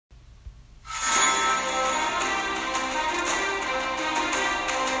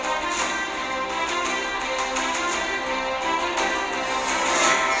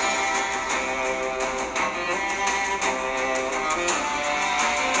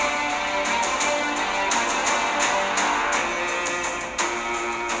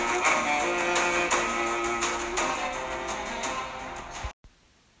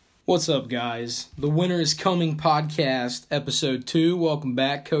What's up, guys? The Winter is Coming podcast, episode 2. Welcome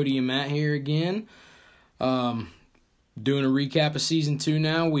back. Cody and Matt here again. Doing a recap of season 2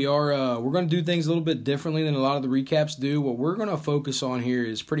 now. We're going to do things a little bit differently than a lot of the recaps do. What we're going to focus on here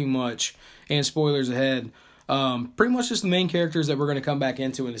is pretty much, and spoilers ahead, pretty much just the main characters that we're going to come back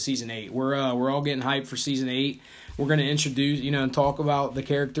into season 8. We're all getting hyped for season 8. We're going to introduce, and talk about the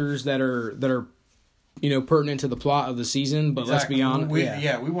characters that are pertinent to the plot of the season, but exactly. Let's be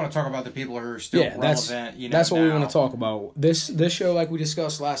honest. We want to talk about the people who are still relevant. That's what we want to talk about. This show, like we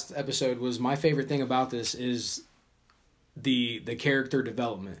discussed last episode, was my favorite thing about this is the character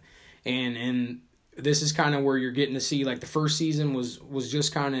development, and this is kind of where you're getting to see, like, the first season was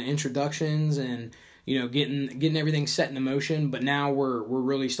just kind of introductions and getting everything set in motion, but now we're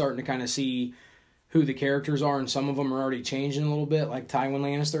really starting to kind of see who the characters are, and some of them are already changing a little bit. Like Tywin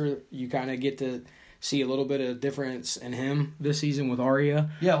Lannister, you kind of get to see a little bit of difference in him this season with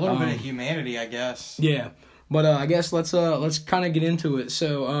Arya. Yeah, a little bit of humanity, I guess. Yeah, but I guess let's kind of get into it.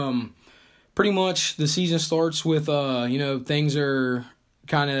 So, pretty much the season starts with things are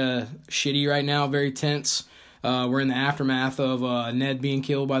kind of shitty right now, very tense. We're in the aftermath of Ned being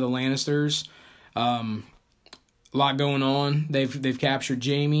killed by the Lannisters. A lot going on. They've captured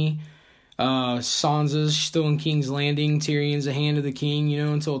Jaime. Sansa's still in King's Landing. Tyrion's a hand of the king,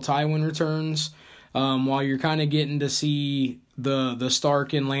 until Tywin returns. While you're kind of getting to see the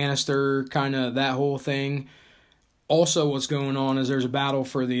Stark and Lannister, kind of that whole thing. Also, what's going on is there's a battle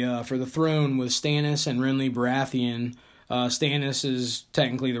for the throne with Stannis and Renly Baratheon. Stannis is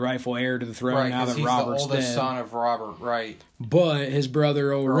technically the rightful heir to the throne now that Robert's dead. He's the oldest son of Robert, right? But his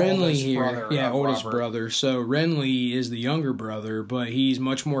brother, Renly here, oldest brother. So Renly is the younger brother, but he's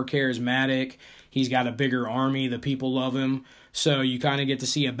much more charismatic. He's got a bigger army. The people love him. So you kind of get to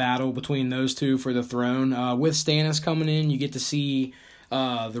see a battle between those two for the throne. With Stannis coming in, you get to see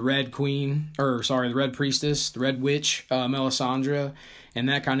the Red Priestess, the Red Witch, Melisandre, and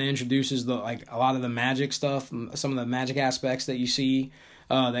that kind of introduces a lot of the magic stuff, some of the magic aspects that you see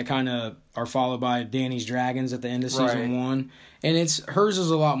that kind of are followed by Dany's dragons at the end of season 1. And hers is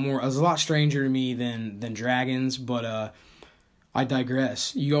a lot stranger to me than dragons, but I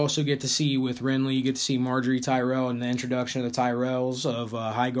digress. You also get to see with Renly, you get to see Marjorie Tyrell and the introduction of the Tyrells of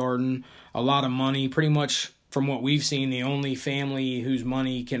Highgarden. A lot of money, pretty much from what we've seen, the only family whose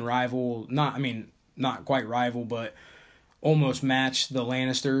money can not quite rival, but almost match the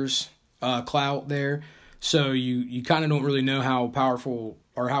Lannisters' clout there. So you kind of don't really know how powerful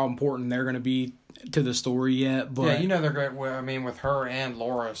or how important they're going to be to the story yet. But they're great. I mean, with her and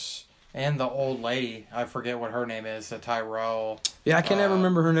Loras. And the old lady, I forget what her name is, the Tyrell. Yeah, I can't ever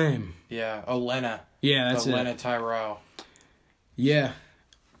remember her name. Yeah, Olenna. Yeah, that's it. Olenna Tyrell. Yeah.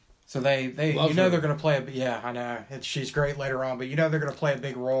 So they're going to play I know. She's great later on, but they're going to play a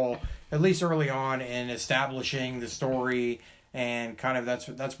big role, at least early on, in establishing the story, and kind of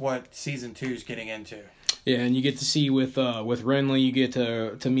that's what season 2 is getting into. Yeah, and you get to see with Renly, you get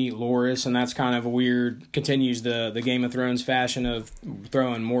to meet Loras, and that's kind of continues the Game of Thrones fashion of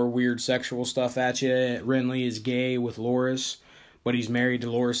throwing more weird sexual stuff at you. Renly is gay with Loras, but he's married to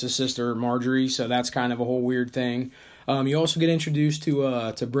Loras' sister Marjorie, so that's kind of a whole weird thing. You also get introduced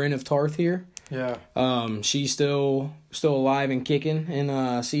to Brienne of Tarth here. Yeah. She's still alive and kicking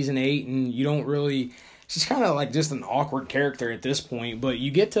in season 8, and you don't really... She's kind of like just an awkward character at this point, but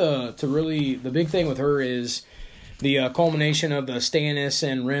you get to really... The big thing with her is the culmination of the Stannis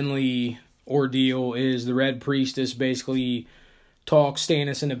and Renly ordeal is the Red Priestess basically talks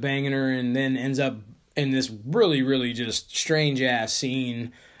Stannis into banging her, and then ends up in this really, really just strange-ass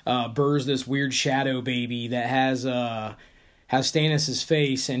scene, births this weird shadow baby that has Stannis'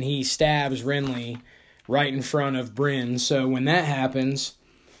 face, and he stabs Renly right in front of Brienne. So when that happens...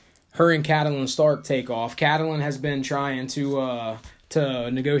 Her and Catelyn Stark take off. Catelyn has been trying to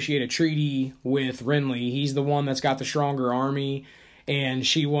negotiate a treaty with Renly. He's the one that's got the stronger army, and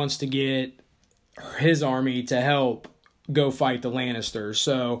she wants to get his army to help go fight the Lannisters.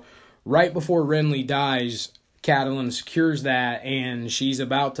 So right before Renly dies, Catelyn secures that, and she's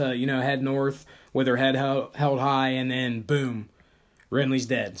about to head north with her head held high, and then boom, Renly's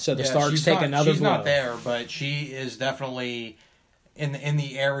dead. So the Starks take another blow. She's not there, but she is definitely... in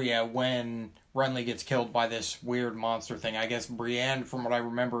the area when Renly gets killed by this weird monster thing. I guess Brienne, from what I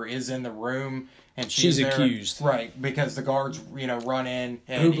remember, is in the room, and she's there, accused, right? Because the guards, run in,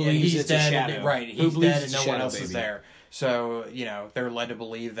 and he's dead. He's dead, and no one else is there. So they're led to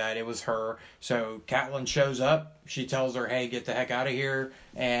believe that it was her. So Catelyn shows up. She tells her, "Hey, get the heck out of here,"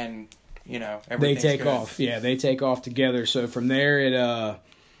 and they take off. Yeah, they take off together. So from there,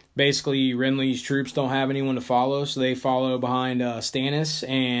 basically Renly's troops don't have anyone to follow, so they follow behind Stannis,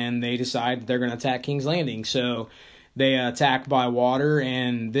 and they decide that they're going to attack King's Landing. So they attack by water,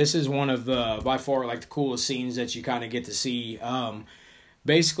 and this is one of the, by far, like the coolest scenes that you kind of get to see.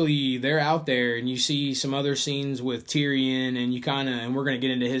 Basically, they're out there, and you see some other scenes with Tyrion, and we're going to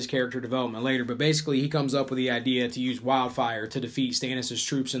get into his character development later, but basically he comes up with the idea to use wildfire to defeat Stannis'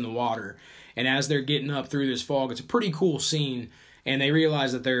 troops in the water. And as they're getting up through this fog, it's a pretty cool scene, and they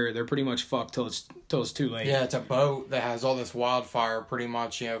realize that they're pretty much fucked till it's too late. Yeah, it's a boat that has all this wildfire, pretty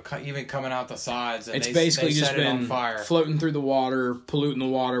much, even coming out the sides. And it's basically they just set it on been fire. Floating through the water, polluting the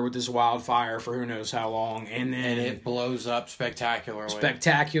water with this wildfire for who knows how long, and then it blows up spectacularly.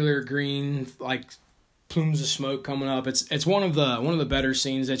 Spectacular green, like plumes of smoke coming up. It's one of the better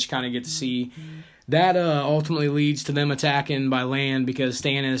scenes that you kind of get to see. That ultimately leads to them attacking by land because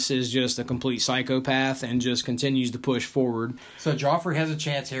Stannis is just a complete psychopath and just continues to push forward. So Joffrey has a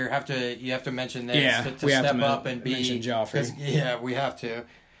chance here. You have to mention this to we have step to up and mention Joffrey. Yeah, we have to.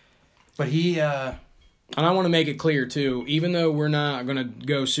 But he... and I want to make it clear, too, even though we're not going to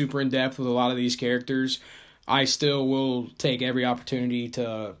go super in-depth with a lot of these characters, I still will take every opportunity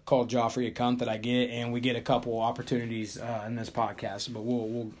to call Joffrey a cunt that I get, and we get a couple opportunities in this podcast, but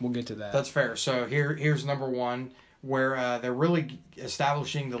we'll get to that. That's fair. So here's number one, where they're really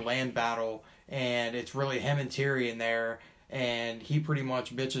establishing the land battle, and it's really him and Tyrion there, and he pretty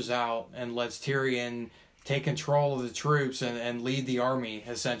much bitches out and lets Tyrion take control of the troops and lead the army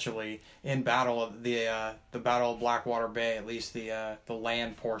essentially in battle, the Battle of Blackwater Bay, at least the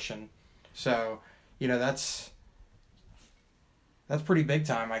land portion. So. That's pretty big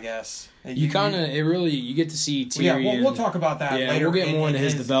time, I guess. You get to see Tyrion. Yeah, we'll talk about that later. We'll get more into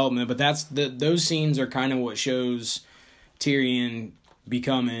his development, but those scenes are kind of what shows Tyrion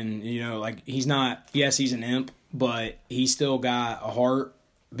becoming, he's not, yes, he's an imp, but he's still got a heart,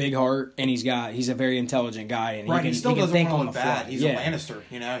 big heart, and he's a very intelligent guy, and he still doesn't think on the bad. He's a Lannister,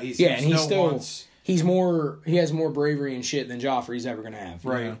 he has more bravery and shit than Joffrey's ever going to have.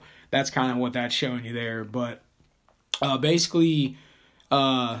 Right. That's kind of what that's showing you there. But basically,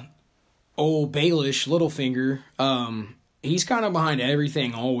 old Baelish, Littlefinger, he's kind of behind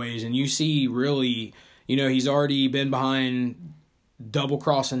everything always. And you see really, he's already been behind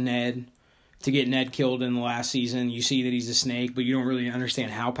double-crossing Ned to get Ned killed in the last season. You see that he's a snake, but you don't really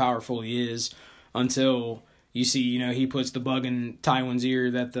understand how powerful he is until you see, he puts the bug in Tywin's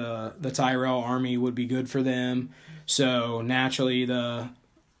ear that the Tyrell army would be good for them. So naturally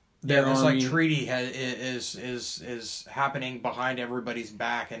this army, treaty is happening behind everybody's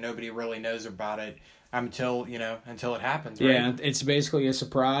back, and nobody really knows about it until it happens. Right? Yeah, it's basically a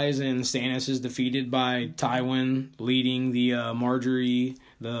surprise, and Stannis is defeated by Tywin leading the Marjorie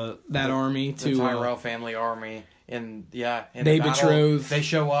army to the Tyrell family army. They betroth. They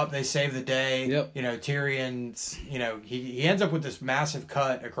show up. They save the day. Yep. Tyrion's. He ends up with this massive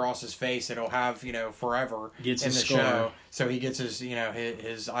cut across his face that'll have forever gets in the scar. show. So he gets his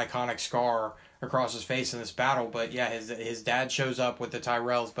his iconic scar across his face in this battle. But yeah, his dad shows up with the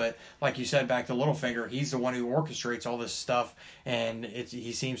Tyrells. But like you said, back to Littlefinger, he's the one who orchestrates all this stuff, and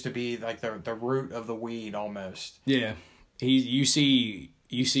he seems to be like the root of the weed almost. Yeah, you see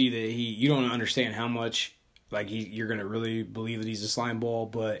that you don't understand how much. You're gonna really believe that he's a slime ball,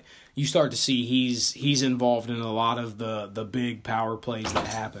 but you start to see he's involved in a lot of the big power plays that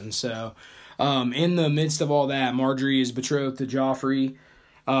happen. So, in the midst of all that, Marjorie is betrothed to Joffrey,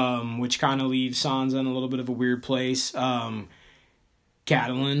 which kind of leaves Sansa in a little bit of a weird place. Catelyn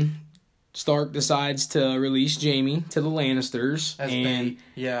Stark decides to release Jaime to the Lannisters, as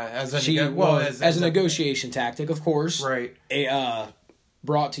a negotiation tactic, of course. Right.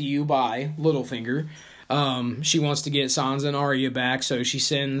 Brought to you by Littlefinger. She wants to get Sansa and Arya back, so she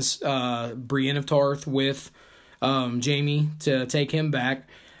sends Brienne of Tarth with Jaime to take him back.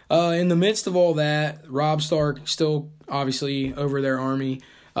 In the midst of all that, Robb Stark still obviously over their army.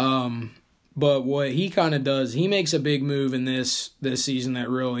 But what he kind of does, he makes a big move in this season that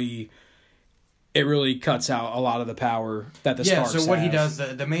really cuts out a lot of the power that the Starks have. So what he does,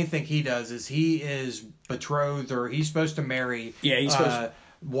 the main thing he does is he is betrothed, or he's supposed to marry. Yeah, he's supposed to.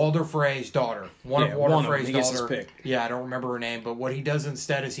 Walder Frey's daughter. One of Walder Frey's daughter. Yeah, I don't remember her name, but what he does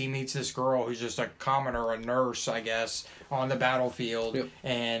instead is he meets this girl who's just a commoner, a nurse, I guess, on the battlefield,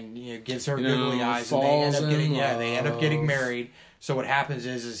 and gives her googly eyes, and they end up getting married. So what happens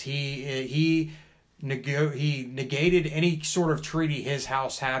is he negated any sort of treaty his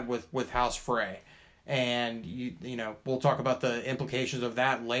house had with House Frey. And we'll talk about the implications of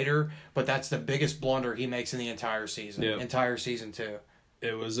that later, but that's the biggest blunder he makes in the entire season. Entire season 2.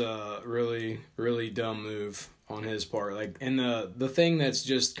 It was a really, really dumb move on his part. Like, and the thing that's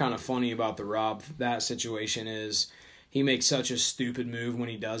just kind of funny about the Robb that situation is he makes such a stupid move when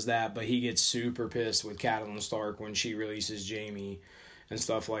he does that, but he gets super pissed with Catelyn Stark when she releases Jaime and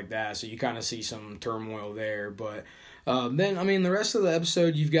stuff like that. So you kind of see some turmoil there. But then, I mean, the rest of the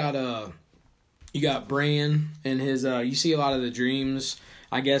episode, you got Bran and his. You see a lot of the dreams.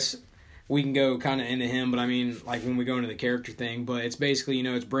 I guess we can go kind of into him, but I mean, like when we go into the character thing. But it's basically,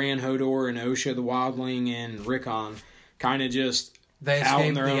 it's Bran, Hodor, and Osha the Wildling, and Rickon, kind of just. They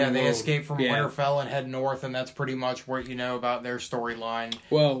escape from Winterfell and head north, and that's pretty much what you know about their storyline.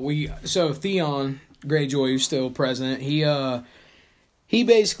 Well, so Theon Greyjoy, who's still president, he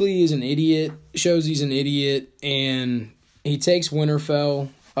basically is an idiot, shows he's an idiot, and he takes Winterfell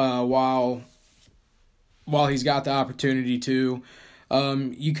while he's got the opportunity to.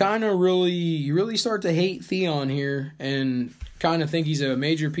 You kind of really start to hate Theon here and kind of think he's a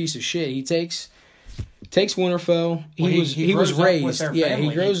major piece of shit. He takes Winterfell. He was raised.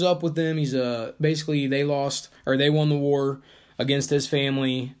 He grows up with them. He's basically they won the war against his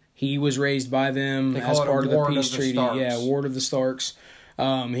family. He was raised by them as part of the peace treaty. Yeah, Ward of the Starks.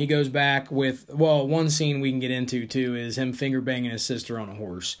 He goes back with one scene we can get into too is him finger banging his sister on a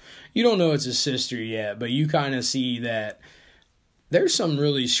horse. You don't know it's his sister yet, but you kind of see that there's some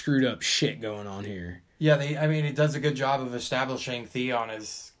really screwed up shit going on here. Yeah, it does a good job of establishing Theon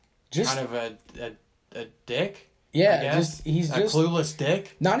as just kind of a dick. Yeah, he's a clueless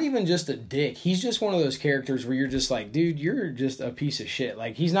dick. Not even just a dick. He's just one of those characters where you're just like, dude, you're just a piece of shit.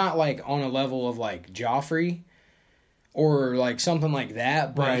 Like, he's not like on a level of like Joffrey or like something like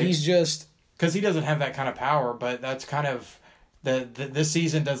that, but he's just because he doesn't have that kind of power. But that's kind of this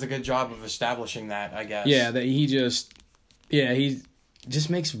season does a good job of establishing that, I guess. Yeah, that he just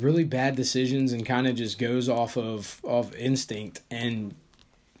makes really bad decisions and kind of just goes off of instinct, and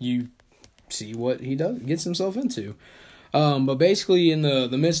you see what he gets himself into. But basically in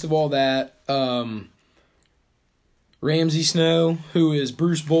the midst of all that, Ramsay Snow, who is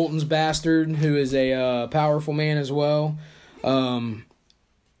Bruce Bolton's bastard, who is a powerful man as well,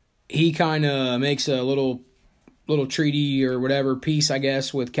 he kind of makes a little treaty or whatever, peace, I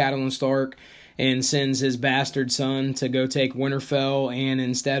guess, with Catelyn Stark, and sends his bastard son to go take Winterfell, and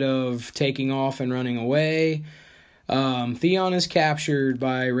instead of taking off and running away, Theon is captured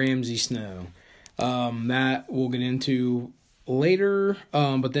by Ramsay Snow. That we'll get into later.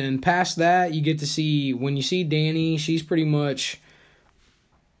 But then past that, you get to see, when you see Dany, she's pretty much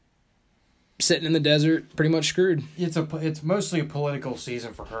sitting in the desert, pretty much screwed. It's mostly a political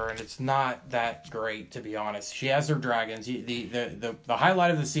season for her, and it's not that great, to be honest. She has her dragons. The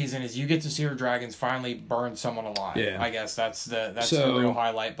highlight of the season is you get to see her dragons finally burn someone alive. Yeah. I guess that's the real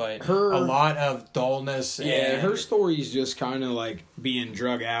highlight. But a lot of dullness. Yeah, her story is just kind of like being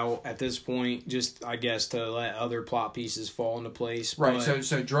drug out at this point, just I guess to let other plot pieces fall into place. Right. But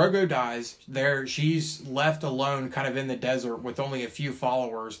so Drogo dies. She's left alone, kind of in the desert with only a few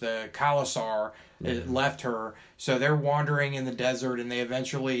followers. The Khalasar left her, so they're wandering in the desert, and they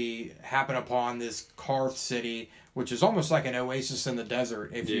eventually happen upon this Karth city, which is almost like an oasis in the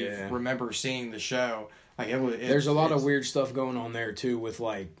desert. If you remember seeing the show, like there's a lot of weird stuff going on there too, with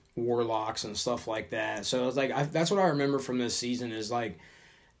like warlocks and stuff like that. So it's like that's what I remember from this season is like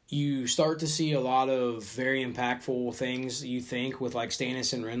you start to see a lot of very impactful things you think with like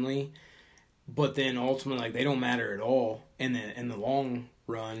Stannis and Renly, but then ultimately like they don't matter at all in the long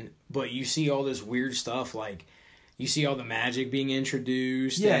run. But you see all this weird stuff, like you see all the magic being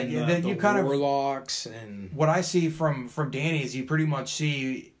introduced, and the warlocks, and what I see from Dany is you pretty much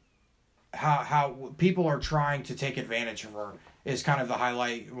see how people are trying to take advantage of her is kind of the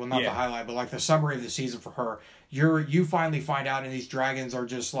highlight. Well, not the highlight, but like the summary of the season for her. You finally find out, and these dragons are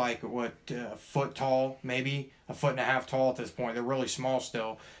just like a foot tall, maybe a foot and a half tall at this point. They're really small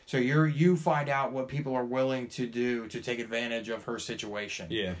still. So you find out what people are willing to do to take advantage of her situation.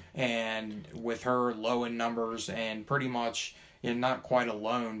 Yeah. And with her low in numbers and pretty much not quite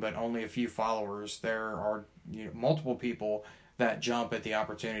alone, but only a few followers, there are multiple people that jump at the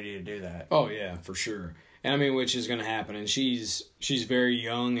opportunity to do that. Oh yeah, for sure. And I mean, which is going to happen, and she's very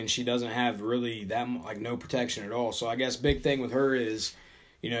young, and she doesn't have really that no protection at all. So I guess big thing with her is,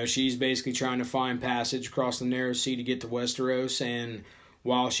 she's basically trying to find passage across the narrow sea to get to Westeros, and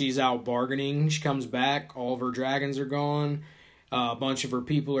while she's out bargaining, she comes back. All of her dragons are gone. A bunch of her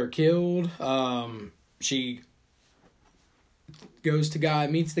people are killed. She meets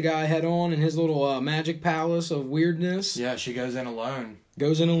the guy head on in his little magic palace of weirdness. Yeah, she goes in alone.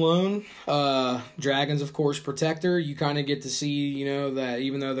 Dragons, of course, protect her. You kind of get to see, that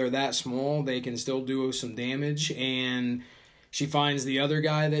even though they're that small, they can still do some damage. And She finds the other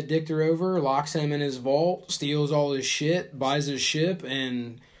guy that dicked her over, locks him in his vault, steals all his shit, buys his ship,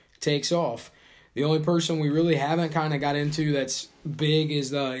 and takes off. The only person we really haven't kind of got into that's big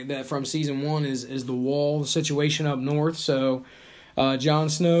is that from season 1 is the wall situation up north. So Jon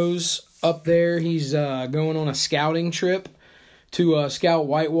Snow's up there. He's going on a scouting trip to scout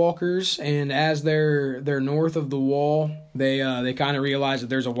White Walkers, and as they're north of the wall, they kind of realize that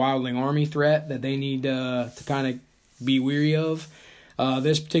there's a wildling army threat that they need to kind of be weary of.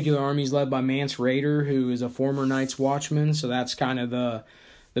 This particular army is led by Mance Rayder, who is a former Night's Watchman, so that's kind of the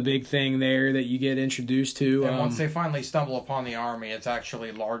big thing there that you get introduced to. And once they finally stumble upon the army, it's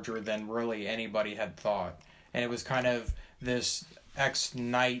actually larger than really anybody had thought. And it was kind of this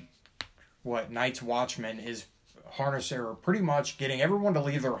ex-Night's Watchman is harnessing, or pretty much getting everyone to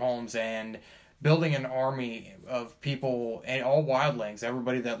leave their homes and building an army of people, and all wildlings,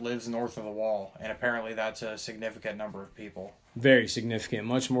 everybody that lives north of the wall. And apparently that's a significant number of people. Very significant,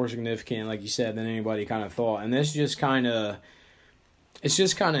 much more significant, like you said, than anybody kind of thought. And this just kind of... It's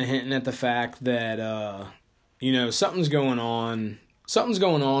just kind of hinting at the fact that, something's going on. Something's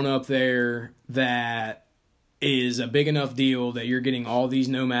going on up there that is a big enough deal that you're getting all these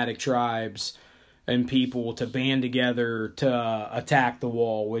nomadic tribes and people to band together to attack the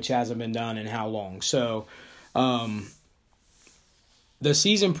wall, which hasn't been done in how long. So, the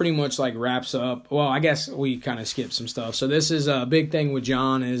season pretty much wraps up. Well, I guess we kind of skipped some stuff. So this is a big thing with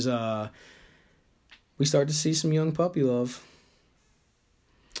Jon is we start to see some young puppy love.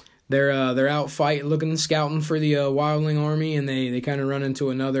 They're out scouting for the wildling army, and they kind of run into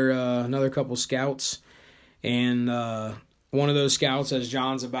another couple scouts, and one of those scouts, as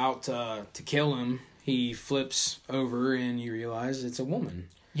Jon's about to kill him, he flips over, and you realize it's a woman.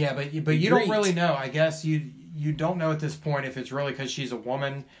 Yeah, but you don't really know. I guess you don't know at this point if it's really because she's a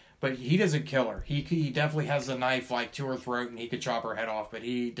woman, but he doesn't kill her. He definitely has a knife to her throat, and he could chop her head off, but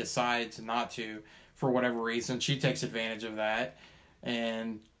he decides not to for whatever reason. She takes advantage of that,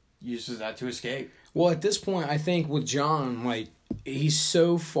 and uses that to escape. Well, at this point, I think with Jon, he's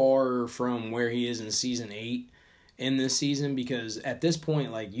so far from where he is in season 8 in this season, because at this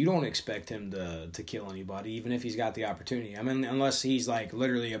point, you don't expect him to kill anybody, even if he's got the opportunity. I mean, unless he's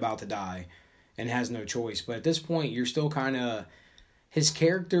literally about to die and has no choice. But at this point, you're still kind of... His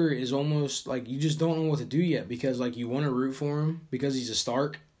character is almost you just don't know what to do yet, because you want to root for him because he's a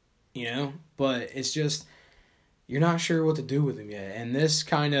Stark, but it's just... You're not sure what to do with him yet. And this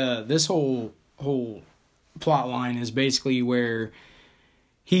whole plot line is basically where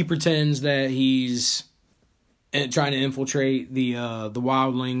he pretends that he's trying to infiltrate the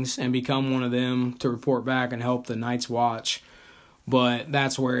wildlings and become one of them to report back and help the Night's Watch. But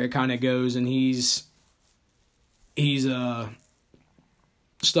that's where it kind of goes, and he's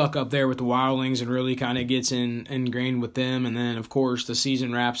stuck up there with the wildlings and really kind of gets ingrained with them. And then, of course, the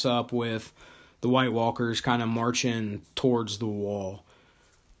season wraps up with the White Walkers kind of marching towards the wall.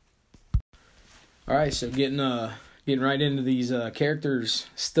 All right, so getting right into these characters,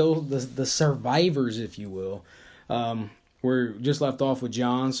 still the survivors, if you will. We're just left off with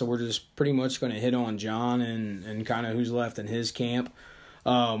Jon, so we're just pretty much going to hit on Jon and kind of who's left in his camp.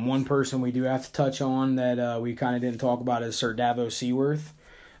 One person we do have to touch on that we kind of didn't talk about is Sir Davos Seaworth.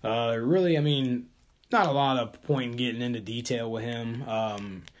 Really, I mean, not a lot of point in getting into detail with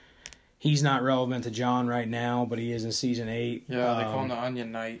him. He's not relevant to Jon right now, but he is in season 8. Yeah, they call him the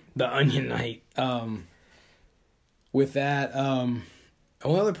Onion Knight. The Onion Knight. With that, one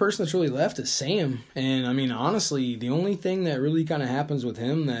other person that's really left is Sam. And, I mean, honestly, the only thing that really kind of happens with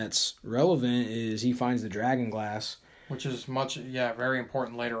him that's relevant is he finds the dragon glass. Which is very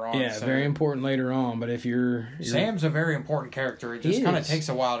important later on. Yeah, so very important later on. But if you're... Sam's a very important character. It just kind of takes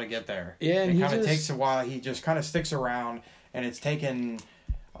a while to get there. Yeah, and it kind of takes a while. He just kind of sticks around, and it's taken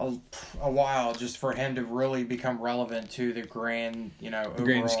a while just for him to really become relevant to the grand, overall,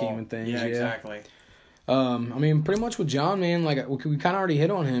 grand scheme of things. Yeah, exactly. I mean, pretty much with Jon, man, we kind of already hit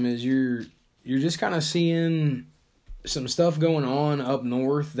on him, is you're just kind of seeing some stuff going on up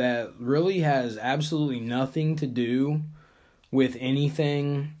north that really has absolutely nothing to do with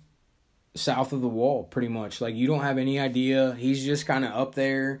anything south of the wall, pretty much. You don't have any idea. He's just kind of up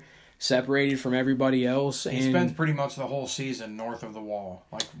there, separated from everybody else. He spends pretty much the whole season north of the wall.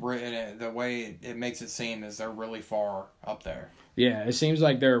 The way it makes it seem is they're really far up there. Yeah, it seems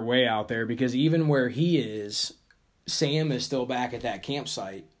like they're way out there, because even where he is, Sam is still back at that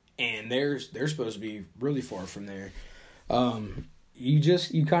campsite, and they're supposed to be really far from there. You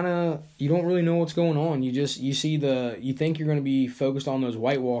don't really know what's going on. You think you're going to be focused on those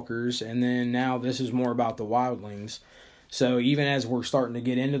White Walkers, and then now this is more about the wildlings. So even as we're starting to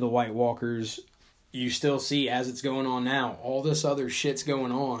get into the White Walkers, you still see, as it's going on now, all this other shit's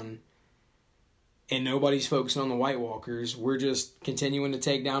going on, and nobody's focusing on the White Walkers. We're just continuing to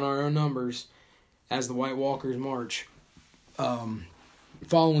take down our own numbers as the White Walkers march.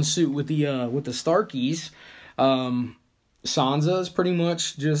 Following suit with the Starkies, Sansa is pretty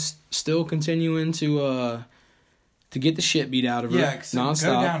much just still continuing to get the shit beat out of her. Yeah, nonstop.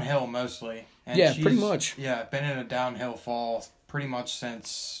 Go downhill mostly. And yeah, pretty much. Yeah, been in a downhill fall pretty much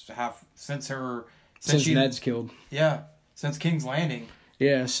since Ned's killed. Yeah, since King's Landing.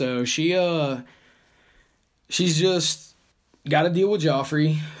 Yeah, so she's just got to deal with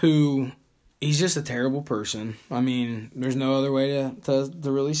Joffrey, who he's just a terrible person. I mean, there's no other way to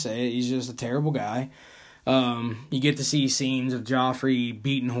really say it. He's just a terrible guy. You get to see scenes of Joffrey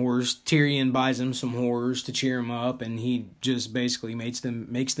beating whores. Tyrion buys him some whores to cheer him up, and he just basically makes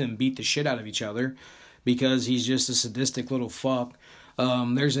them beat the shit out of each other because he's just a sadistic little fuck.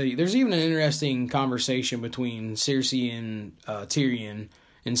 There's even an interesting conversation between Cersei and Tyrion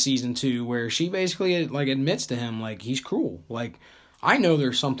in season 2 where she basically like admits to him like he's cruel. Like, I know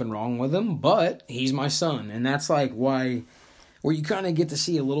there's something wrong with him, but he's my son, and that's like why. Where you kind of get to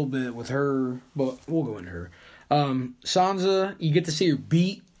see a little bit with her, but we'll go into her. Sansa, you get to see her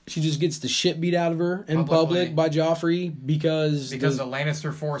beat. She just gets the shit beat out of her in public by Joffrey because the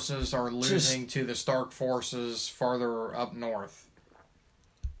Lannister forces are losing to the Stark forces farther up north.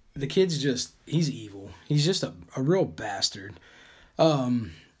 The kid's he's evil. He's just a real bastard. You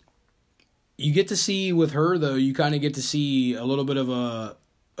get to see with her, though, you kind of get to see a little bit of a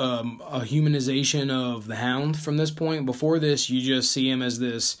humanization of the Hound from this point. Before this, you just see him as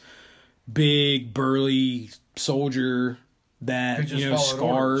this big, burly soldier that,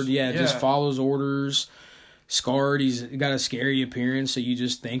 scarred. Yeah, just follows orders. Scarred, he's got a scary appearance, so you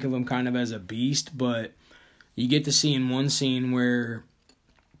just think of him kind of as a beast. But you get to see in one scene where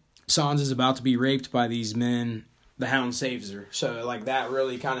Sansa's about to be raped by these men. The Hound saves her. So, like, that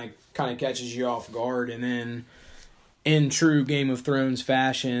really kind of catches you off guard. And then in true Game of Thrones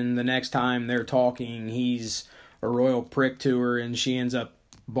fashion, the next time they're talking, he's a royal prick to her, and she ends up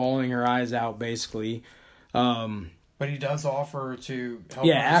bawling her eyes out, basically. But he does offer to help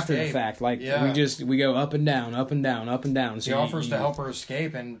her after escape. The fact. Like, we go up and down, up and down, up and down. So he offers to help her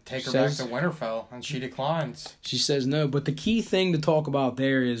escape and take her back to Winterfell, and she declines. She says no, but the key thing to talk about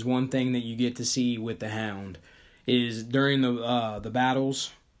there is one thing that you get to see with the Hound is during the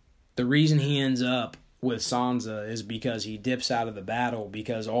battles, the reason he ends up with Sansa is because he dips out of the battle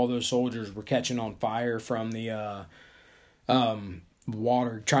because all those soldiers were catching on fire from the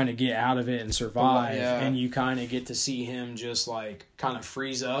water, trying to get out of it and survive. And you kind of get to see him just like kind of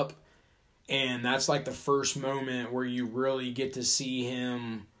freeze up, and that's like the first moment where you really get to see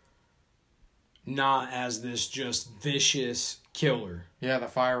him not as this just vicious killer. Yeah, the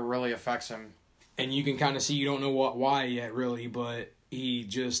fire really affects him, and you can kind of see, you don't know why yet really, but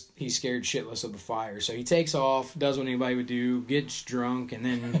he's scared shitless of the fire. So he takes off, does what anybody would do, gets drunk, and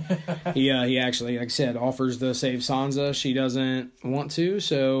then he actually, like I said, offers to save Sansa. She doesn't want to,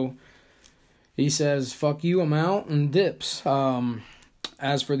 so he says, fuck you, I'm out, and dips.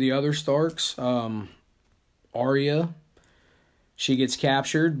 As for the other Starks, Arya, she gets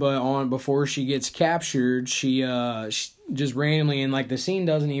captured, but before she gets captured, she just randomly, and like the scene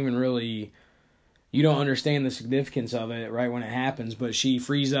doesn't even really, you don't understand the significance of it right when it happens, but she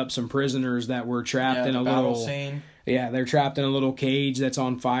frees up some prisoners that were trapped in a little scene. Yeah, they're trapped in a little cage that's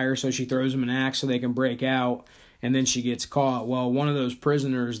on fire, so she throws them an axe so they can break out, and then she gets caught. Well, one of those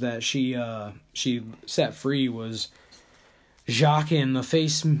prisoners that she set free was Jaqen, the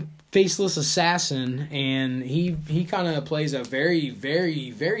faceless assassin, and he kind of plays a very,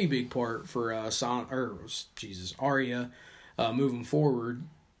 very, very big part for Arya moving forward.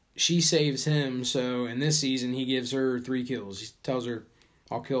 She saves him, so in this season he gives her 3 kills. He tells her,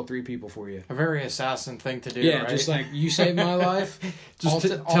 I'll kill 3 people for you. A very assassin thing to do, yeah, right? just like, you saved my life, just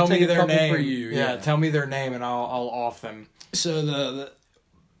tell me their name. For you. Yeah, tell me their name and I'll off them. So the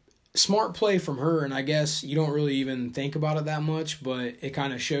smart play from her, and I guess you don't really even think about it that much, but it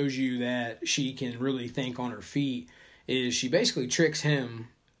kind of shows you that she can really think on her feet, is she basically tricks him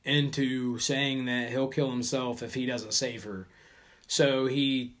into saying that he'll kill himself if he doesn't save her. So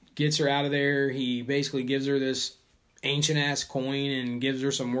he gets her out of there. He basically gives her this ancient-ass coin and gives her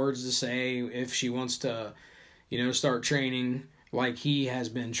some words to say if she wants to, start training like he has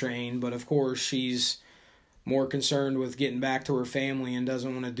been trained. But, of course, she's more concerned with getting back to her family and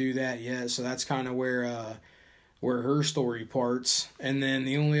doesn't want to do that yet. So that's kind of where her story parts. And then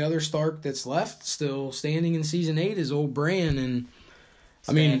the only other Stark that's left still standing in Season 8 is old Bran. And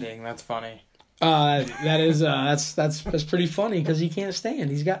that's funny. That's pretty funny because he can't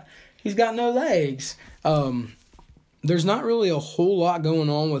stand. He's got He's got no legs. There's not really a whole lot going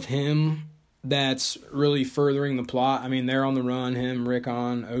on with him that's really furthering the plot. I mean, they're on the run, him,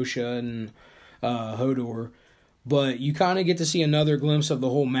 Rickon, Osha, and Hodor. But you kind of get to see another glimpse of the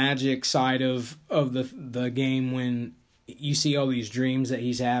whole magic side of the game when you see all these dreams that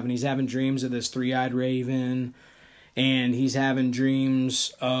he's having. He's having dreams of this three-eyed raven, and he's having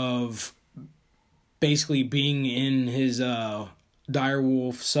dreams of basically being in his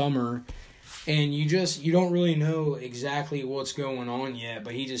direwolf summer. And you don't really know exactly what's going on yet,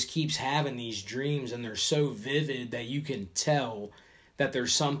 but he just keeps having these dreams, and they're so vivid that you can tell that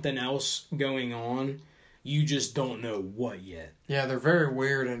there's something else going on. You just don't know what yet. Yeah, they're very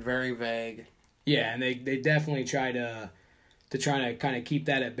weird and very vague. Yeah, and they definitely try to kind of keep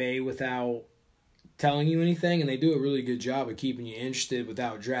that at bay without telling you anything, and they do a really good job of keeping you interested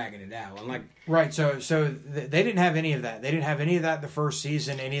without dragging it out. And like right, so they didn't have any of that. They didn't have any of that the first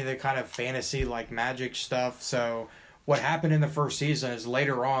season, any of the kind of fantasy like magic stuff. So what happened in the first season is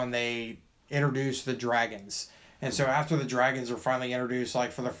later on they introduced the dragons. And so after the dragons are finally introduced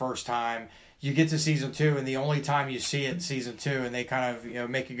like for the first time, you get to season 2, and the only time you see it in season 2, and they kind of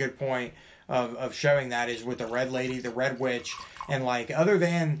make a good point of showing that is with the Red Lady, the Red Witch, and like other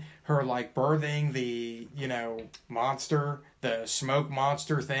than her like birthing the monster, the smoke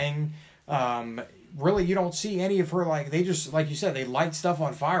monster thing, really you don't see any of her like they just like you said they light stuff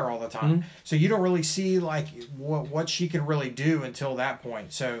on fire all the time. Mm-hmm. So you don't really see like what she can really do until that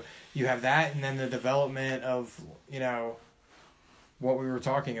point. So you have that, and then the development of what we were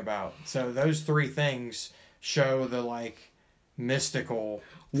talking about. So those 3 things show the like mystical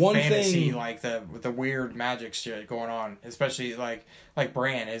fantasy, like the weird magic shit going on, especially like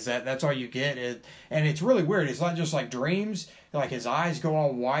Bran is that's all you get. And it's really weird. It's not just like dreams. Like his eyes go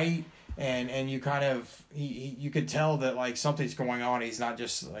all white, and you kind of you could tell that like something's going on. He's not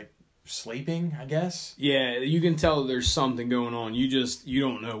just like sleeping, I guess. Yeah, you can tell there's something going on. You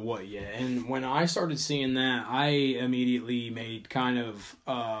don't know what yet. And when I started seeing that, I immediately made kind of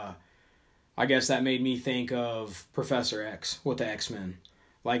I guess that made me think of Professor X with the X-Men.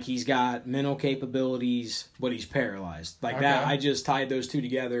 Like he's got mental capabilities, but he's paralyzed. Like okay. That, I just tied those 2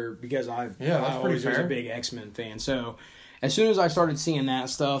 together because I always was a big X-Men fan. So as soon as I started seeing that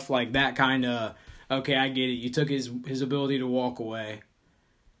stuff, like that kind of, okay, I get it. You took his ability to walk away.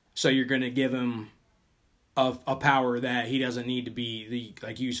 So you're going to give him a power that he doesn't need to be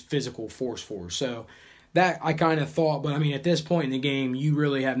use physical force for. So that I kind of thought, but I mean at this point in the game, you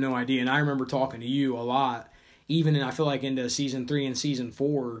really have no idea. And I remember talking to you a lot, even I feel like into season 3 and season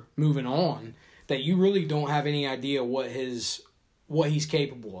 4, moving on, that you really don't have any idea what he's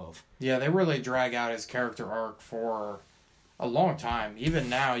capable of. Yeah, they really drag out his character arc for a long time. Even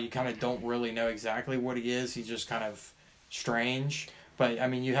now, you kind of don't really know exactly what he is. He's just kind of strange. But, I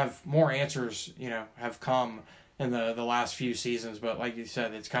mean, you have more answers, have come in the last few seasons. But like you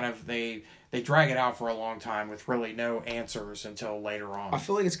said, it's kind of, they drag it out for a long time with really no answers until later on. I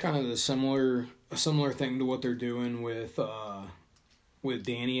feel like it's kind of a similar thing to what they're doing with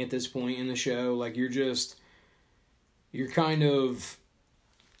Dany at this point in the show. Like, you're kind of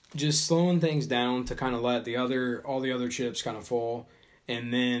just slowing things down to kind of let all the other chips kind of fall,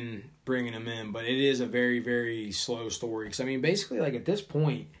 and then bringing them in. But it is a very, very slow story. Because, I mean, basically, like, at this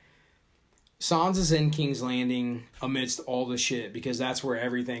point, Sansa's in King's Landing amidst all the shit because that's where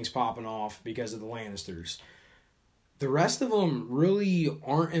everything's popping off because of the Lannisters. The rest of them really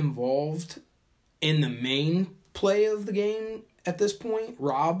aren't involved in the main play of the game at this point.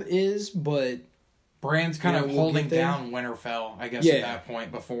 Robb is, but Bran's kind of holding down Winterfell, I guess, at that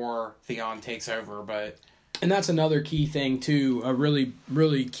point before Theon takes over. And that's another key thing, too. A really,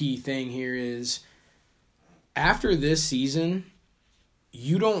 really key thing here is after this season,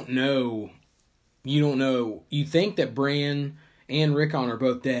 you don't know. You think that Bran and Rickon are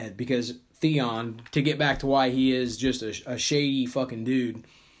both dead because Theon, to get back to why he is just a shady fucking dude,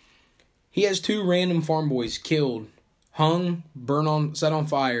 he has 2 random farm boys killed, hung, set on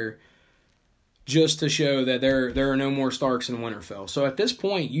fire, just to show that there are no more Starks in Winterfell. So at this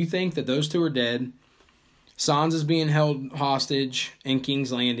point, you think that those 2 are dead. Sansa's being held hostage in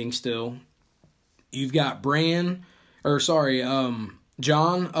King's Landing still. You've got Jon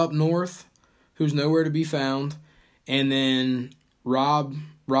up north, who's nowhere to be found, and then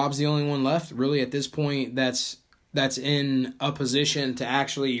Robb's the only one left, really, at this point, that's in a position to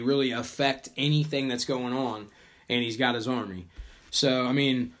actually really affect anything that's going on, and he's got his army. So, I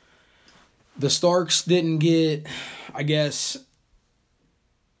mean, the Starks didn't get, I guess,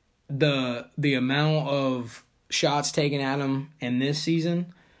 the amount of shots taken at them in this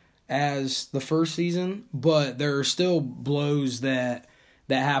season as the first season, but there are still blows that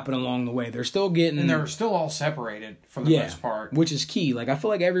that happen along the way. They're still getting... And they're still all separated for the most part. Which is key. Like, I feel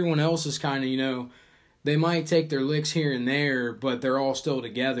like everyone else is kind of, you know, they might take their licks here and there, but they're all still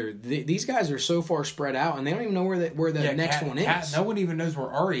together. These guys are so far spread out, and they don't even know where the next one is. No one even knows where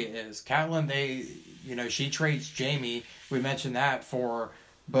Arya is. Catelyn, she trades Jaime. We mentioned that for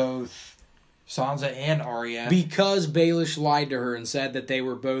both Sansa and Arya. Because Baelish lied to her and said that they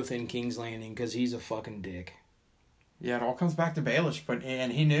were both in King's Landing because he's a fucking dick. Yeah, it all comes back to Baelish,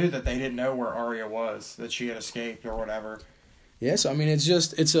 and he knew that they didn't know where Arya was, that she had escaped or whatever. Yes, I mean it's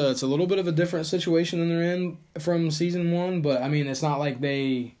a little bit of a different situation than they're in from season 1, but I mean it's not like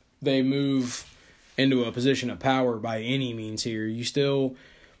they move into a position of power by any means here. You still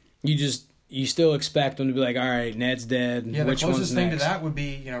expect them to be like, all right, Ned's dead. Yeah, which the closest thing next? to that would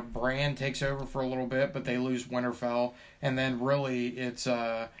be Bran takes over for a little bit, but they lose Winterfell, and then really it's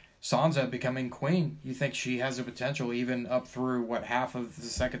Sansa becoming queen. You think she has the potential, even up through half of the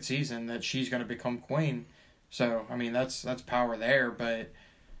second season, that she's going to become queen. So, I mean, that's power there, but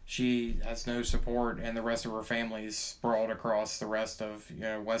she has no support, and the rest of her family's sprawled across the rest of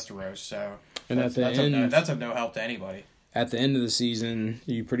Westeros. So, and that's of no help to anybody. At the end of the season,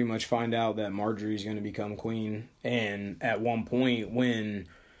 you pretty much find out that Marjorie's going to become queen. And at one point, when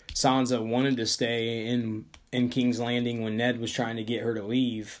Sansa wanted to stay in King's Landing, when Ned was trying to get her to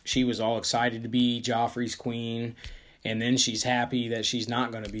leave, she was all excited to be Joffrey's queen. And then she's happy that she's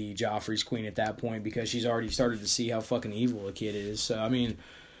not going to be Joffrey's queen at that point because she's already started to see how fucking evil the kid is. So, I mean,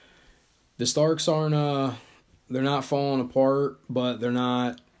 the Starks they're not falling apart, but they're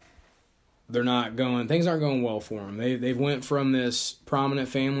not going, things aren't going well for them. They've went from this prominent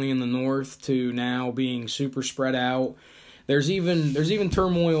family in the north to now being super spread out. There's even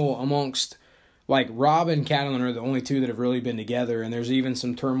turmoil amongst, like, Robb and Catelyn are the only two that have really been together, and there's even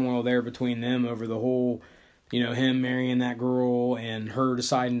some turmoil there between them over the whole... him marrying that girl and her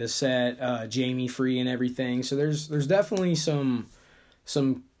deciding to set Jaime free and everything. So there's definitely some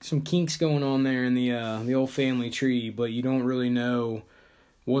kinks going on there in the old family tree, but you don't really know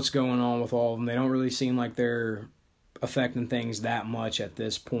what's going on with all of them. They don't really seem like they're affecting things that much at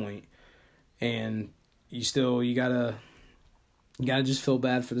this point. And you gotta just feel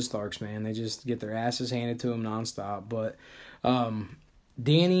bad for the Starks, man. They just get their asses handed to them nonstop. But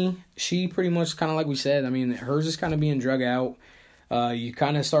Dany, she pretty much kind of like we said, I mean, hers is kind of being drug out. You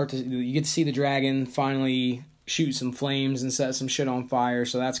kind of you get to see the dragon finally shoot some flames and set some shit on fire,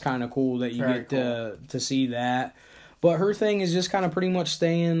 so that's kind of cool that you get to see that. But her thing is just kind of pretty much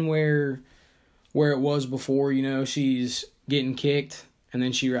staying where it was before. She's getting kicked and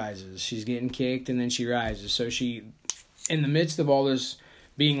then she rises. She's getting kicked and then she rises. So she, in the midst of all this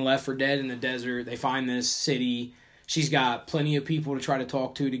being left for dead in the desert, they find this city. She's got plenty of people to try to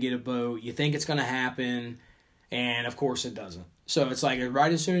talk to get a boat. You think it's going to happen, and of course it doesn't. So it's like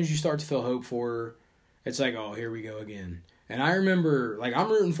right as soon as you start to feel hope for her, it's like, oh, here we go again. And I remember, like, I'm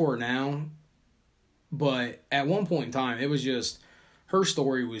rooting for her now, but at one point in time, it was just, her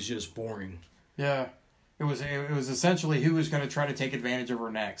story was just boring. Yeah. It was essentially who was going to try to take advantage of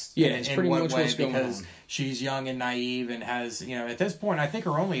her next. Yeah, it's pretty much what's going on. Because she's young and naive and has, at this point, I think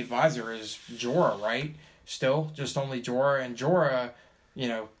her only advisor is Jorah, right? Still, just only Jorah, and Jorah,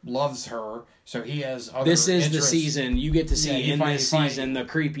 loves her, so he has other This is interests. The season you get to see this season the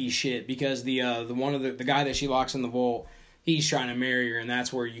creepy shit, because the one of the guy that she locks in the vault, he's trying to marry her, and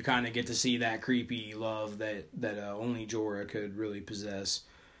that's where you kind of get to see that creepy love that only Jorah could really possess.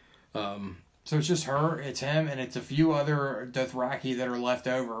 So it's just her, it's him, and it's a few other Dothraki that are left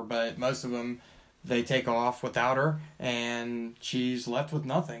over, but most of them, they take off without her, and she's left with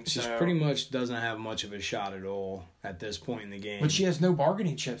nothing. She pretty much doesn't have much of a shot at all at this point in the game. But she has no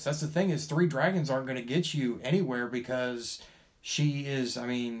bargaining chips. That's the thing, is 3 dragons aren't going to get you anywhere, because she is,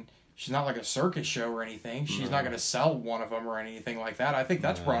 she's not like a circus show or anything. She's not going to sell one of them or anything like that. I think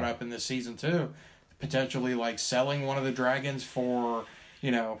that's brought up in this season, too. Potentially, like, selling one of the dragons for,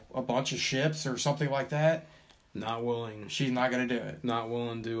 a bunch of ships or something like that. Not willing. She's not going to do it. Not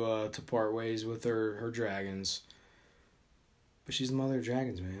willing to part ways with her dragons. But she's the mother of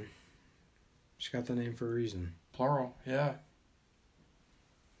dragons, man. She got the name for a reason. Plural, yeah.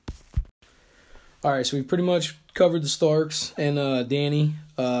 Alright, so we've pretty much covered the Starks and Dany.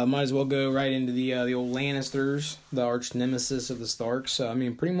 Might as well go right into the old Lannisters, the arch nemesis of the Starks.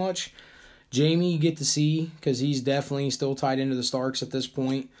 Pretty much Jaime you get to see, because he's definitely still tied into the Starks at this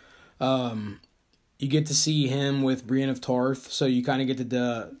point. You get to see him with Brienne of Tarth, so you kind of get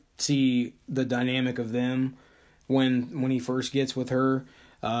to see the dynamic of them when he first gets with her.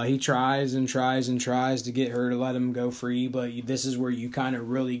 He tries and tries and tries to get her to let him go free, but this is where you kind of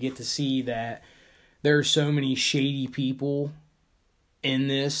really get to see that there are so many shady people in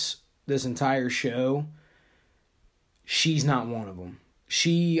this entire show, she's not one of them.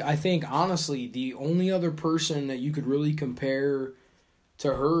 I think, honestly, the only other person that you could really compare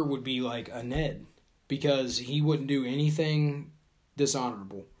to her would be like a Ned, because he wouldn't do anything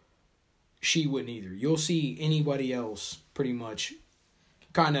dishonorable. She wouldn't either. You'll see anybody else pretty much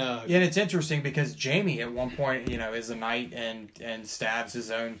kind of... Yeah, and it's interesting because Jaime at one point, is a knight and stabs his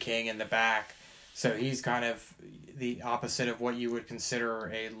own king in the back. So he's kind of the opposite of what you would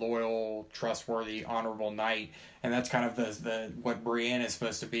consider a loyal, trustworthy, honorable knight. And that's kind of the what Brienne is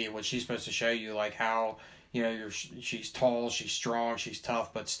supposed to be, what she's supposed to show you, like how, she's tall, she's strong, she's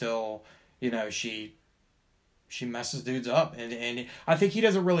tough, but still, she messes dudes up. And I think he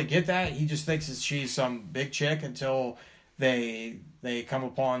doesn't really get that. He just thinks that she's some big chick until they come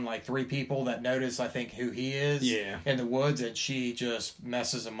upon like 3 people that notice, I think, who he is in the woods, and she just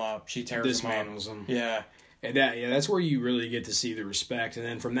messes him up. She tears him up. Dismantles him. Yeah. And that's where you really get to see the respect. And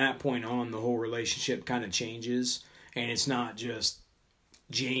then from that point on, the whole relationship kind of changes. And it's not just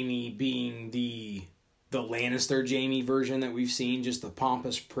Jaime being the Lannister Jaime version that we've seen, just the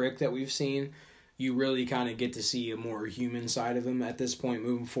pompous prick that we've seen. You really kind of get to see a more human side of him at this point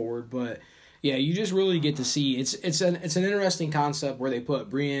moving forward. But yeah, you just really get to see it's an interesting concept where they put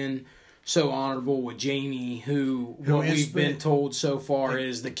Brienne so honorable with Jaime, who what we've been told so far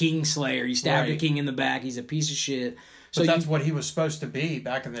is the Kingslayer. He stabbed the king in the back. He's a piece of shit. So that's what he was supposed to be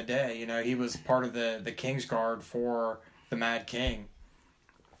back in the day. He was part of the Kingsguard for the Mad King.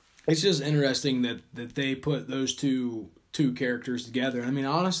 It's just interesting that they put those two characters together. I mean,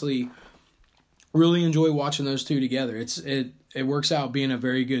 honestly, really enjoy watching those two together. It works out being a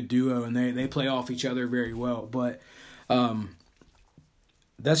very good duo, and they play off each other very well. But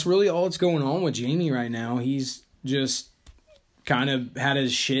that's really all that's going on with Jaime right now. He's just kind of had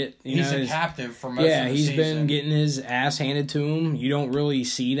his shit. He's a captive for most of the season. Yeah, he's been getting his ass handed to him. You don't really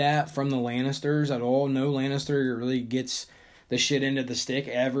see that from the Lannisters at all. No Lannister really gets the shit into the stick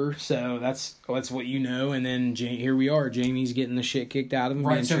ever. So that's what you know. And then here we are. Jaime's getting the shit kicked out of him.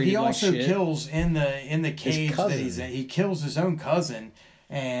 Right. So he also kills in the cage that he's in. He kills his own cousin,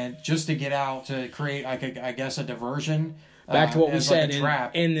 and just to get out to create I guess a diversion. Back to what we said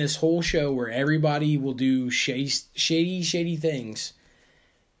in this whole show where everybody will do shady things.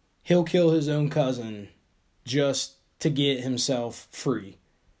 He'll kill his own cousin just to get himself free.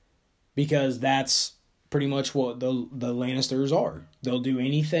 Because that's pretty much what the Lannisters are. They'll do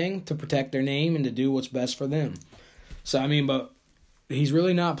anything to protect their name and to do what's best for them. So, I mean, but he's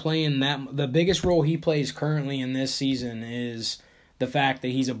really not playing that... The biggest role he plays currently in this season is the fact that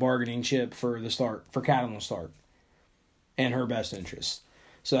he's a bargaining chip for Catelyn Stark and her best interest.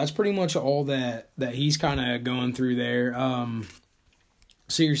 So that's pretty much all that he's kind of going through there.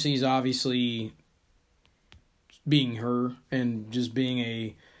 Cersei's obviously being her and just being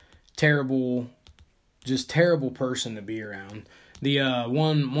a terrible person to be around. The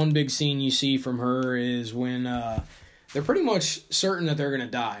one big scene you see from her is when they're pretty much certain that they're going to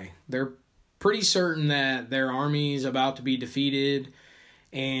die. They're pretty certain that their army is about to be defeated,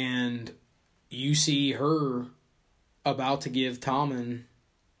 and you see her about to give Tommen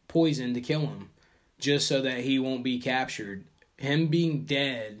poison to kill him just so that he won't be captured. Him being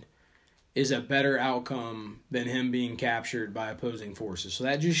dead is a better outcome than him being captured by opposing forces. So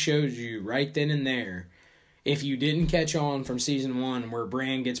that just shows you right then and there, if you didn't catch on from season 1 where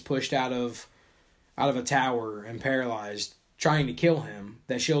Bran gets pushed out of a tower and paralyzed trying to kill him,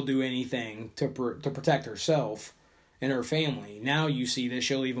 that she'll do anything to protect herself and her family. Now you see that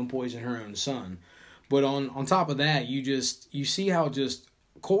she'll even poison her own son. But on top of that, you see how just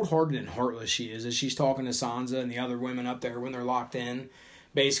cold-hearted and heartless she is as she's talking to Sansa and the other women up there when they're locked in,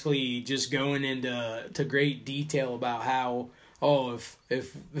 basically just going into great detail about how, if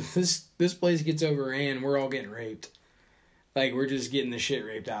this place gets overran, we're all getting raped. Like, we're just getting the shit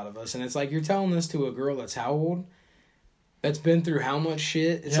raped out of us. And it's like, you're telling this to a girl that's how old? That's been through how much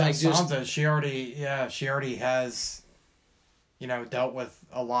shit? It's like Sansa, she already has, dealt with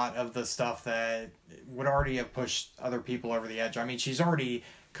a lot of the stuff that would already have pushed other people over the edge. I mean, she's already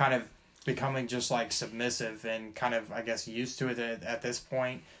kind of becoming just like submissive and kind of, I guess, used to it at this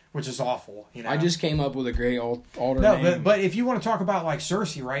point, which is awful. I just came up with a great alter name. No, but if you want to talk about like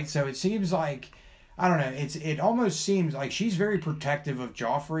Cersei, right? So it seems like, I don't know, it almost seems like she's very protective of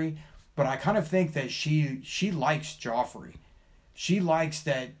Joffrey, but I kind of think that she likes Joffrey. She likes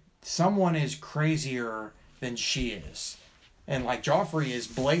that someone is crazier than she is. And like Joffrey is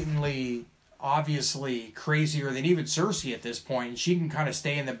blatantly, obviously crazier than even Cersei at this point. And she can kind of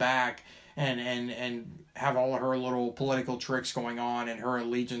stay in the back and have all of her little political tricks going on and her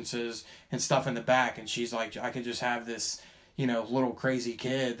allegiances and stuff in the back. And she's like, I could just have this little crazy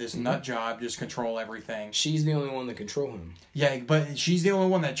kid, this nut job, just control everything. She's the only one that control him. Yeah, but she's the only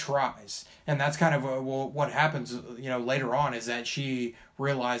one that tries. And that's kind of what happens, later on, is that she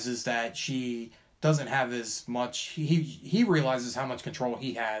realizes that she doesn't have as much. He realizes how much control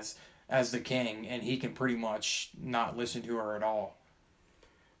he has as the king, and he can pretty much not listen to her at all.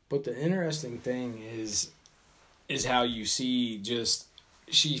 But the interesting thing is how you see just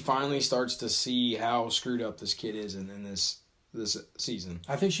she finally starts to see how screwed up this kid is in this season.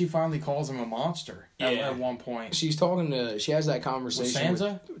 I think she finally calls him a monster at one point. She has that conversation with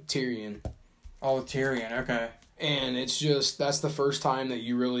Sansa? With Tyrion. Oh, with Tyrion, okay. And it's just, that's the first time that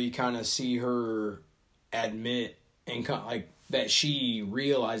you really kind of see her admit and that she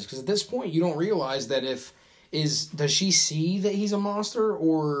realizes, because at this point you don't realize that does she see that he's a monster,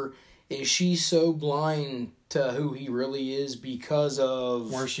 or is she so blind to who he really is because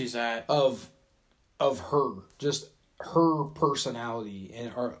of where she's at, of her, just her personality.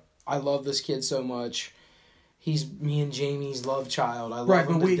 And I love this kid so much. He's me and Jamie's love child. I love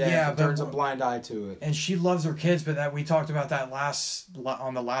him to death. Turns a blind eye to it. And she loves her kids, but that we talked about that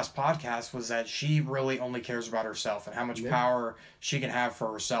on the last podcast, was that she really only cares about herself and how much power she can have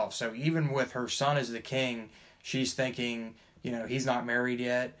for herself. So even with her son as the king, she's thinking, he's not married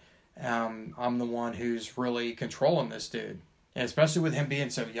yet. I'm the one who's really controlling this dude. And especially with him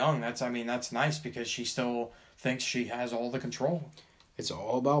being so young, that's nice, because she still thinks she has all the control. It's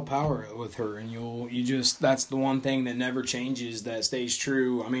all about power with her, and that's the one thing that never changes, that stays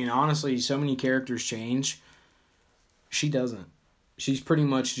true. I mean, honestly, so many characters change. She doesn't. She's pretty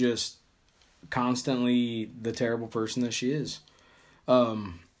much just constantly the terrible person that she is.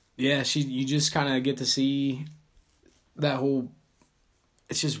 You just kind of get to see that whole.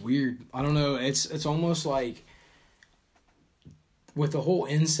 It's just weird. I don't know. It's almost like with the whole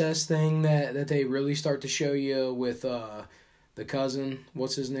incest thing that they really start to show you with the cousin,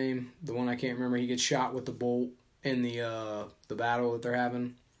 what's his name? The one I can't remember. He gets shot with the bolt in the battle that they're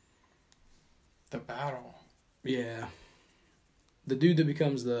having. The battle? Yeah. The dude that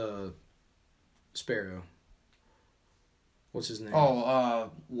becomes the Sparrow. What's his name?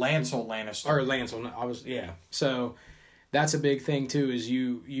 Oh, Lancel Lannister. Or Lancel. So that's a big thing too, is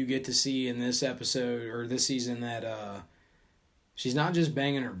you get to see in this episode or this season that she's not just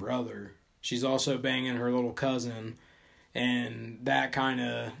banging her brother, she's also banging her little cousin. And that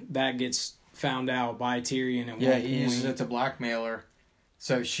gets found out by Tyrion at one point. Yeah, he uses it to blackmail her.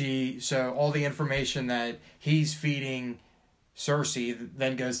 So all the information that he's feeding Cersei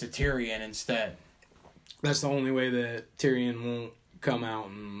then goes to Tyrion instead. That's the only way that Tyrion won't come out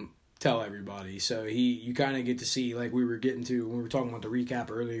and tell everybody. So you kind of get to see, like we were getting to when we were talking about the recap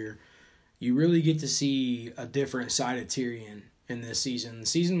earlier, you really get to see a different side of Tyrion in this season.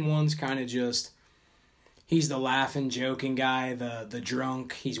 Season 1's kind of just, he's the laughing, joking guy, the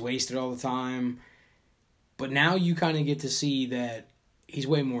drunk. He's wasted all the time. But now you kind of get to see that he's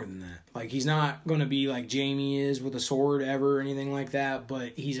way more than that. Like, he's not going to be like Jaime is with a sword ever or anything like that,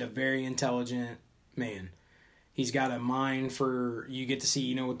 but he's a very intelligent man. He's got a mind for, you get to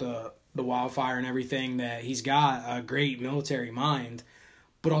see, with the wildfire and everything, that he's got a great military mind.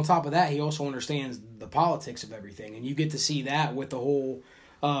 But on top of that, he also understands the politics of everything. And you get to see that with the whole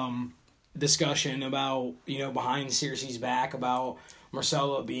discussion about, behind Cersei's back about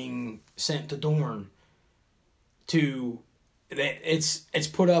Myrcella being sent to Dorne. It's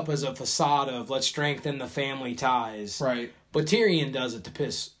put up as a facade of, let's strengthen the family ties. Right. But Tyrion does it to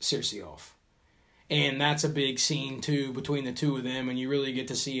piss Cersei off. And that's a big scene, too, between the two of them. And you really get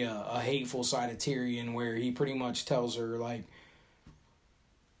to see a hateful side of Tyrion where he pretty much tells her, like,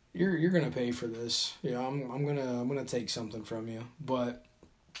 you're going to pay for this. I'm gonna take something from you. But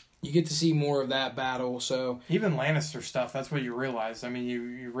you get to see more of that battle. So even Lannister stuff, that's what you realize. I mean,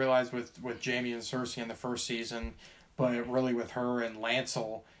 you realize with Jaime and Cersei in the first season, but really with her and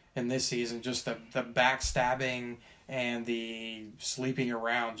Lancel in this season, just the backstabbing and the sleeping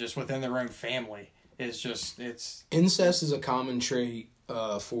around just within their own family is just, it's... Incest is a common trait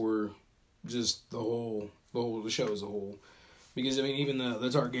for just the show as a whole. Because, I mean, even the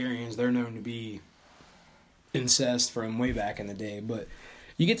Targaryens, they're known to be incest from way back in the day. But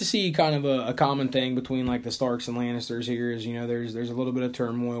you get to see kind of a common thing between, like, the Starks and Lannisters here is, there's a little bit of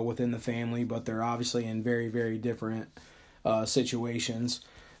turmoil within the family, but they're obviously in very, very different situations.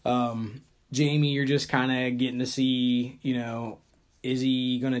 Jaime, you're just kind of getting to see, is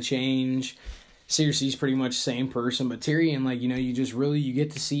he going to change? Cersei's pretty much the same person, but Tyrion, like, you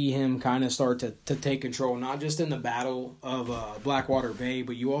get to see him kind of start to take control, not just in the battle of Blackwater Bay,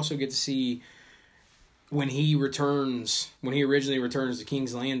 but you also get to see when he originally returns to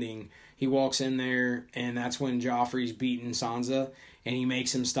King's Landing, he walks in there, and that's when Joffrey's beating Sansa, and he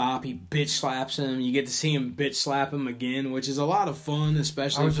makes him stop. He bitch slaps him. You get to see him bitch slap him again, which is a lot of fun,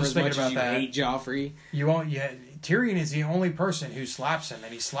 especially for as much as you hate Joffrey. Tyrion is the only person who slaps him,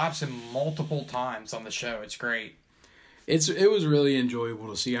 and he slaps him multiple times on the show. It's great. It was really enjoyable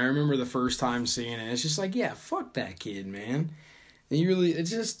to see. I remember the first time seeing it. It's just like, yeah, fuck that kid, man. And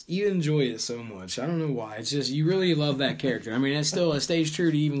you enjoy it so much. I don't know why. It's just, you really love that character. I mean, it stays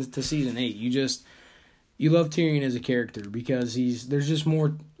true to even to season 8. You love Tyrion as a character because he's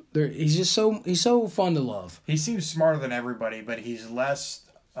so fun to love. He seems smarter than everybody, but he's less,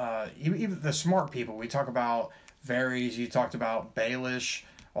 even the smart people. We talk about Varys, you talked about Baelish,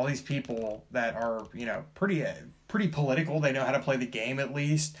 all these people that are, pretty political. They know how to play the game at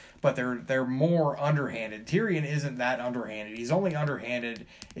least, but they're more underhanded. Tyrion isn't that underhanded. He's only underhanded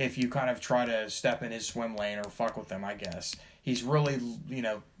if you kind of try to step in his swim lane or fuck with him, I guess. He's really,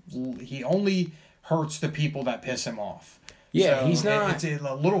 he only hurts the people that piss him off. Yeah, so he's not. It's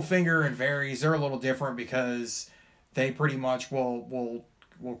Littlefinger and Varys, they're a little different because they pretty much will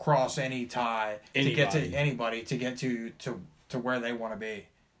cross any tie to get to anybody to get to where they want to be,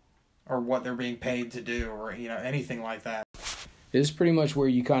 or what they're being paid to do, or anything like that. This is pretty much where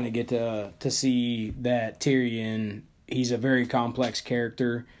you kind of get to see that Tyrion, he's a very complex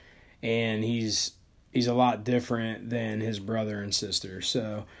character, and he's a lot different than his brother and sister.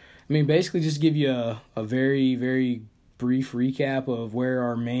 So, I mean, basically just give you a very, very brief recap of where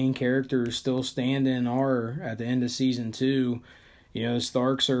our main characters still stand and are at the end of season 2. The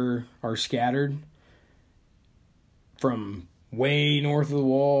Starks are scattered from way north of the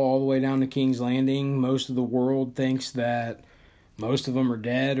Wall all the way down to King's Landing. Most of the world thinks that most of them are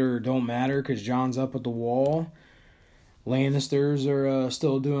dead or don't matter because Jon's up at the Wall. Lannisters are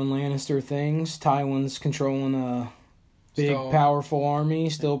still doing Lannister things. Tywin's controlling a big, powerful army,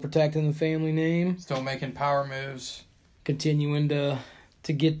 still protecting the family name. Still making power moves. Continuing to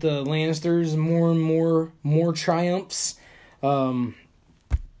get the Lannisters more and more triumphs. I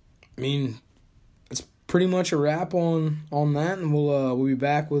mean, it's pretty much a wrap on that, and we'll be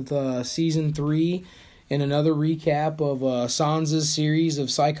back with season 3 and another recap of Sansa's series of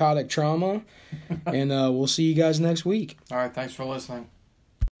psychotic trauma, and we'll see you guys next week. All right, thanks for listening.